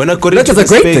 When I got into the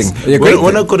space,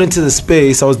 when I got into the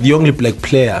space, I was the only black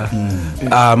player.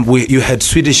 You had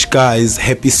Swedish guys,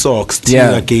 Happy Socks,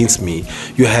 teaming against me.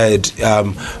 You had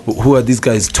who are these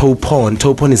guys? Topon.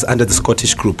 Topon is under the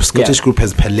Scottish group. Scottish group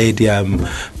has Palladium,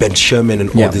 Ben Sherman, and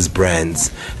all these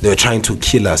brands. They were trying to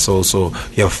kill us. Also,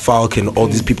 you have Falcon. All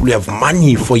these people who have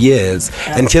money for years,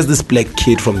 and here's this black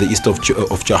kid from the east of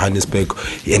Johannesburg,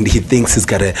 and he thinks he's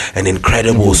got an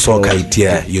incredible soccer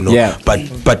idea, you know.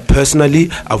 But personally,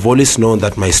 I've always known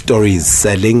that my story is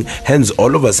selling. Hence,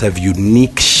 all of us have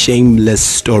unique, shameless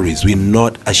stories. We're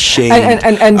not ashamed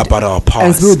about our past.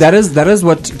 And Sbu, that is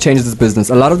what changes this business.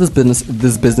 A lot of this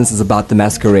business is about the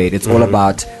masquerade. It's all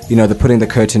about, you know, the putting the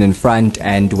curtain in front,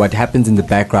 and what happens in the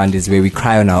background is where we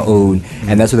cry on our own,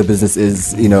 and that's where the business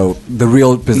is. You know, the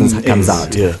real business comes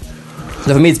out.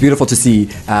 So for me, it's beautiful to see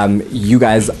you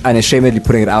guys unashamedly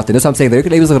putting it out there. That's what I'm saying. The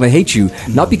record labels are going to hate you,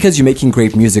 not because you're making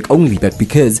great music only, but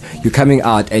because you're coming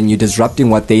out and you're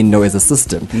disrupting what they know as a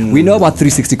system. We know about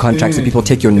 360 contracts where people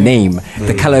take your name,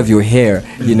 the color of your hair,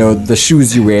 you know, the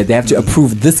shoes you wear. They have to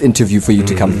approve this interview for you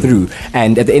to come through.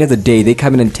 And at the end of the day, they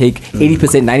come in and take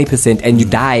 80%, 90%, and you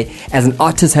die as an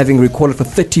artist having recorded for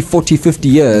 30, 40, 50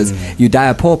 years. You die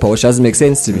a pauper, which doesn't make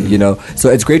sense to me, you know.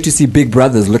 So it's great to see big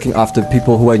brothers looking after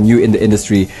people who are new in the industry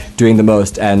doing the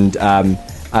most, and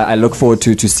I look forward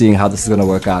to seeing how this is going to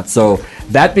work out. So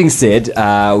that being said,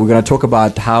 we're going to talk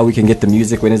about how we can get the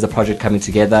music. When is the project coming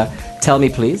together? Tell me,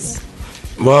 please.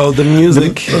 Well, the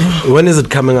music, when is it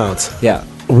coming out? Yeah,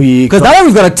 because now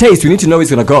we've got a taste. We need to know it's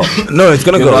going to go. No, it's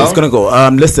going to go. It's going to go.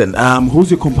 Listen,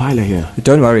 who's your compiler here?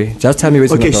 Don't worry, just tell me where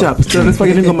it's going to go. Okay, sharp. So let's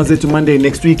forget to Monday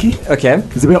next week. Okay.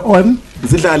 Is it on?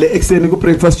 Is it the extended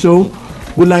breakfast show?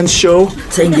 Good lunch show,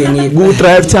 good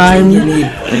drive time. We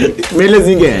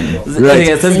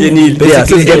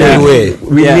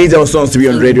need our songs to be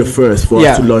on radio first for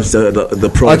us to launch the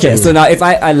project. Okay, so now if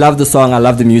I love the song, I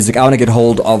love the music, I want to get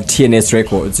hold of TNS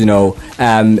Records, you know.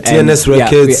 TNS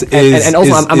Records is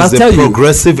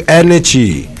progressive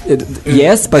energy.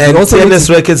 Yes, but and also TNS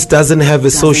Records doesn't have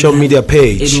a social media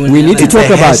page. We need to talk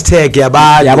about hashtag.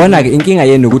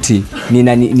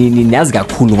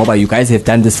 You guys have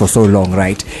done this for so long,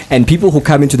 right? And people who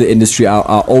come into the industry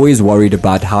are always worried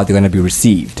about how they're going to be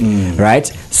received, right?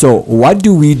 So what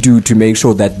do we do to make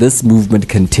sure that this movement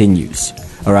continues?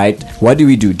 All right, what do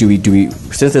we do? Do we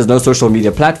since there's no social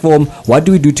media platform, what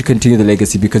do we do to continue the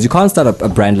legacy? Because you can't start a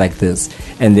brand like this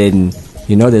and then,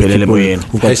 you know, there's people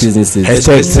who got businesses.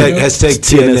 Hashtag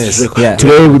TNS. Yeah.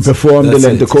 Today we performed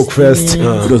at the Coke Fest.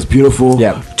 It was beautiful.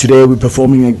 Yeah. Today we're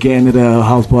performing again at a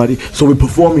house party. So we're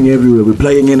performing everywhere. We're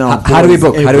playing in our. How do we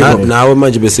book? Now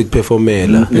we're basic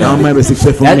performing. Now my basic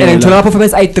performing. And total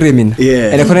performance I trimming.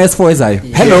 Yeah. And the corner is 4 is I.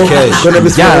 Hello.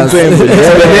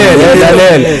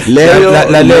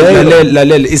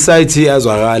 Lalel Isaiti as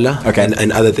Warala. Okay.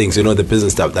 And other things, you know, the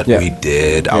business stuff that we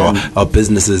did. Our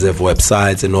businesses have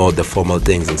websites and all the formal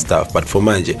things and stuff. But for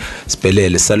manje,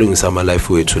 spelele salung sama life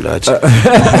way too large. So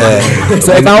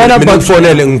if I want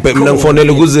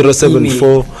to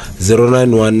 074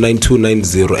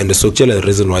 0919290 and sokutshela the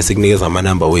reason why sikunikeza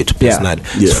ama-number wethu personal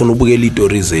sifuna ubukela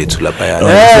iitori zethu lapha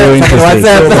So interesting.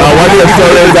 What your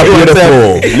stories are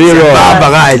beautiful. Leroy.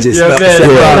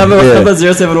 Number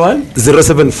 071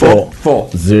 074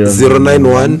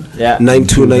 091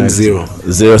 9290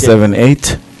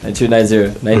 078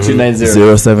 9290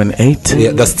 078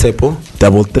 yeah, that's Tshepo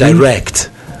 33 direct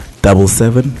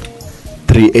 77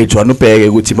 381 ubheke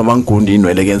ukuthi mama Ngundi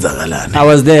inwele kenzakalana. I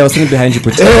was there. I was sitting behind you.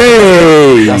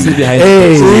 Hey, I was sitting behind you.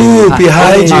 Ooh,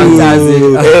 behind you.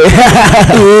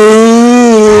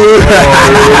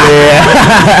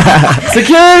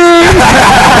 Security.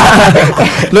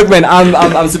 Look, man,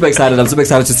 I'm super excited. I'm super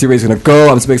excited to see where it's gonna go.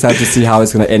 I'm super excited to see how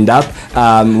it's gonna end up.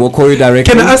 We'll call you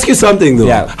directly. Can I ask you something though?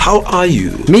 Yeah. How are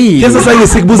you? Me.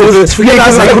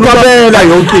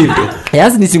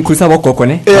 Yazi nisimkhulisa bogogo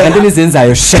ne and then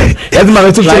izenzayo shit. Yazi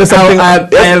manje ukutshela something. I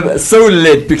am so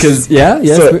lit because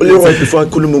yes. So Leroy, before I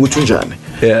khuluma ukuthi unjani.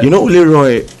 You know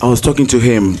Leroy, I was talking to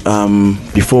him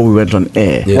before we went on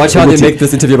air. Watch how they make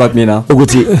this interview about me now.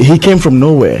 He came from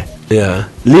nowhere. Yeah.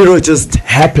 Leroy just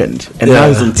happened and now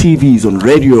he's on TV, he's on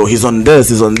radio, he's on this,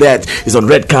 he's on that, he's on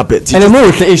red carpet. And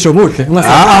muhle isho muhle.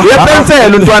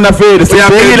 Uyapensela untwana fethu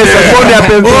siyabhekile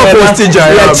siyabona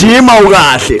uyapensela. Uyajima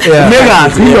ukahle.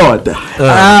 Mengathi indoda.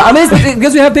 I mean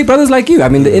because we have big brothers like you. I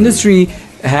mean the industry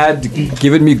had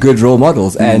given me good role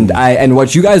models and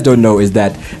what you guys don't know is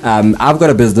that I've got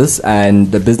a business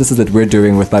and the businesses that we're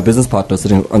doing with my business partner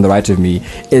sitting on the right of me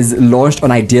is launched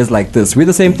on ideas like this. We're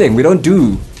the same thing. We don't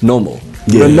do normal.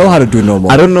 We don't know how to do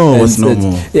normal. I don't know what's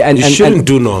normal. You shouldn't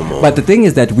do normal. But the thing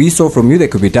is that we saw from you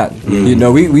that could be done. You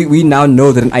know, we now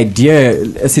know that an idea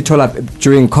sitola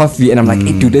during coffee and I'm like,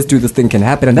 hey dude, let's do this thing can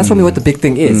happen. And that's for me what the big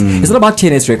thing is. It's not about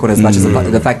TNS record as much as about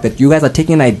the fact that you guys are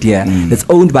taking an idea that's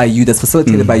owned by you, that's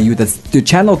facilitated by you, that's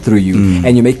channeled through you,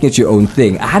 and you're making it your own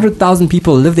thing. 100,000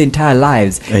 people live their entire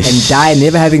lives and die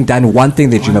never having done one thing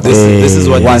that you know. This is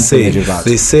what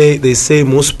they say. They say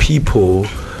most people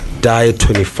die at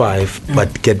 25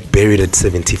 but get buried at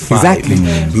 75. Exactly.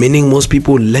 Meaning most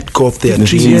people let go of their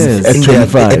dreams at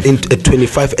 25. At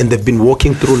 25 and they've been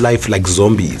walking through life like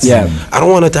zombies. Yeah. I don't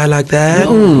want to die like that.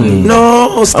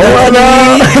 No,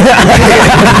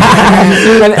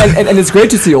 and it's great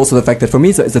to see also the fact that for me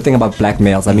it's the thing about black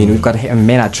males. I mean we've got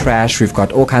men are trash, we've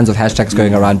got all kinds of hashtags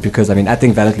going around because I mean I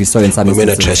think validly so in some women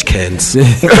are instances. trash cans.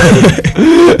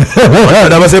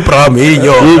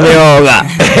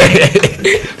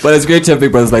 But it's great to have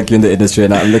big brothers like you in the industry,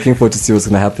 and I'm looking forward to see what's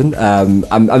going to happen.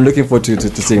 I'm looking forward to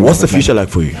seeing. What's the future like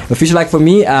for you? The future like for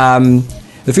me,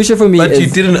 the future for me. But is you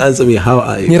didn't answer me. How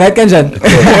are you? Right, Kanjan.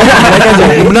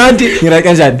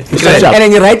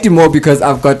 And you're right more because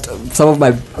I've got some of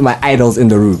my idols in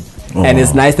the room. And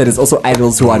it's nice that it's also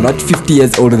idols who are not 50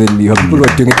 years older than me, who are people who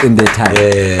are doing it in their time.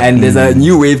 And there's a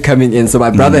new wave coming in, so my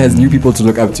brother has new people to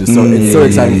look up to. So it's so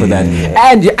exciting for that.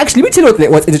 And actually, let me tell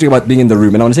you what's interesting about being in the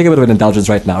room. And I want to take a bit of an indulgence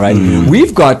right now, right?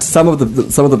 We've got some of the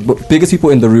biggest people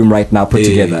in the room right now put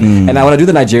together. And I want to do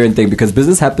the Nigerian thing because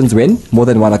business happens when more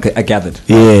than one are gathered.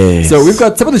 So we've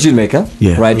got some of the June Maker,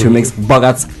 right, who makes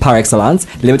bogats par excellence,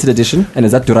 limited edition, and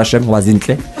is that Durashem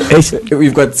Wazintle.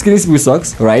 We've got Skinny Sbu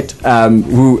Socks, right,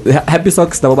 who Happy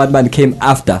Socks the band came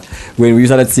after when we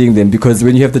started seeing them because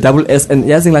when you have the double S and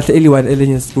yazing like the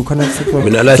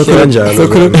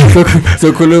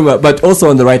so Kuluma, but also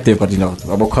on the right they've got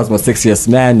about Cosmos 6 years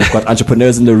man, you've got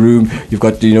entrepreneurs in the room, you've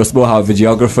got Sbu a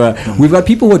videographer, we've got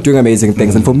people who are doing amazing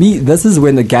things, and for me this is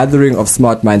when the gathering of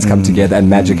smart minds come together and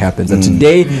magic happens, and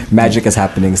today magic is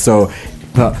happening. So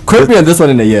quote me on this one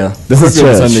in a year. This is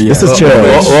church.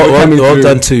 Well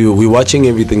done to you. We're watching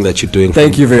everything that you're doing.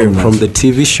 Thank you very much. From the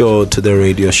TV show to the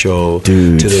radio show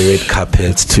to the red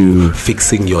carpet to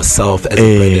fixing yourself as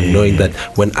a brand and knowing that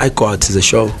when I go out to the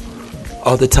show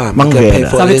all the time, I get paid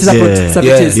for this. All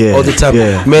the time.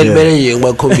 All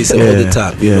the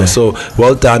time. So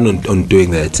well done on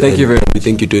doing that. Thank you very much. We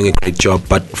think you're doing a great job.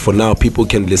 But for now, people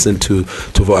can listen to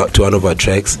one of our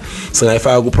tracks. So if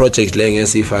I go project,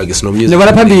 let's see if I get no music. I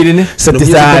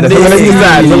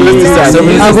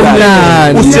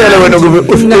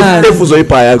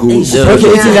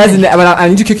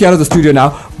need to kick you out of the studio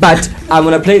now. But I'm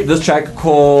gonna play this track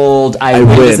called I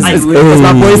Win. This is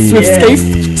my boy Swift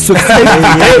Swift. And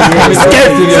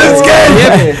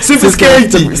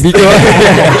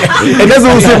that's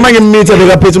what we said, man, meet up with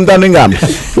a pitch Don't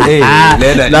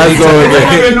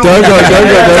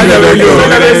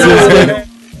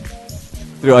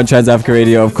go. On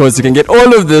TransAfricaRadio, of course, you can get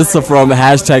all of this from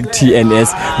hashtag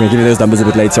TNS. We're gonna give you those numbers a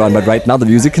bit later on, but right now the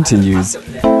music continues.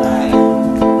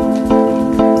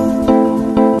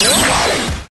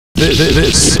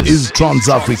 This is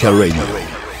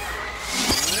TransAfricaRadio.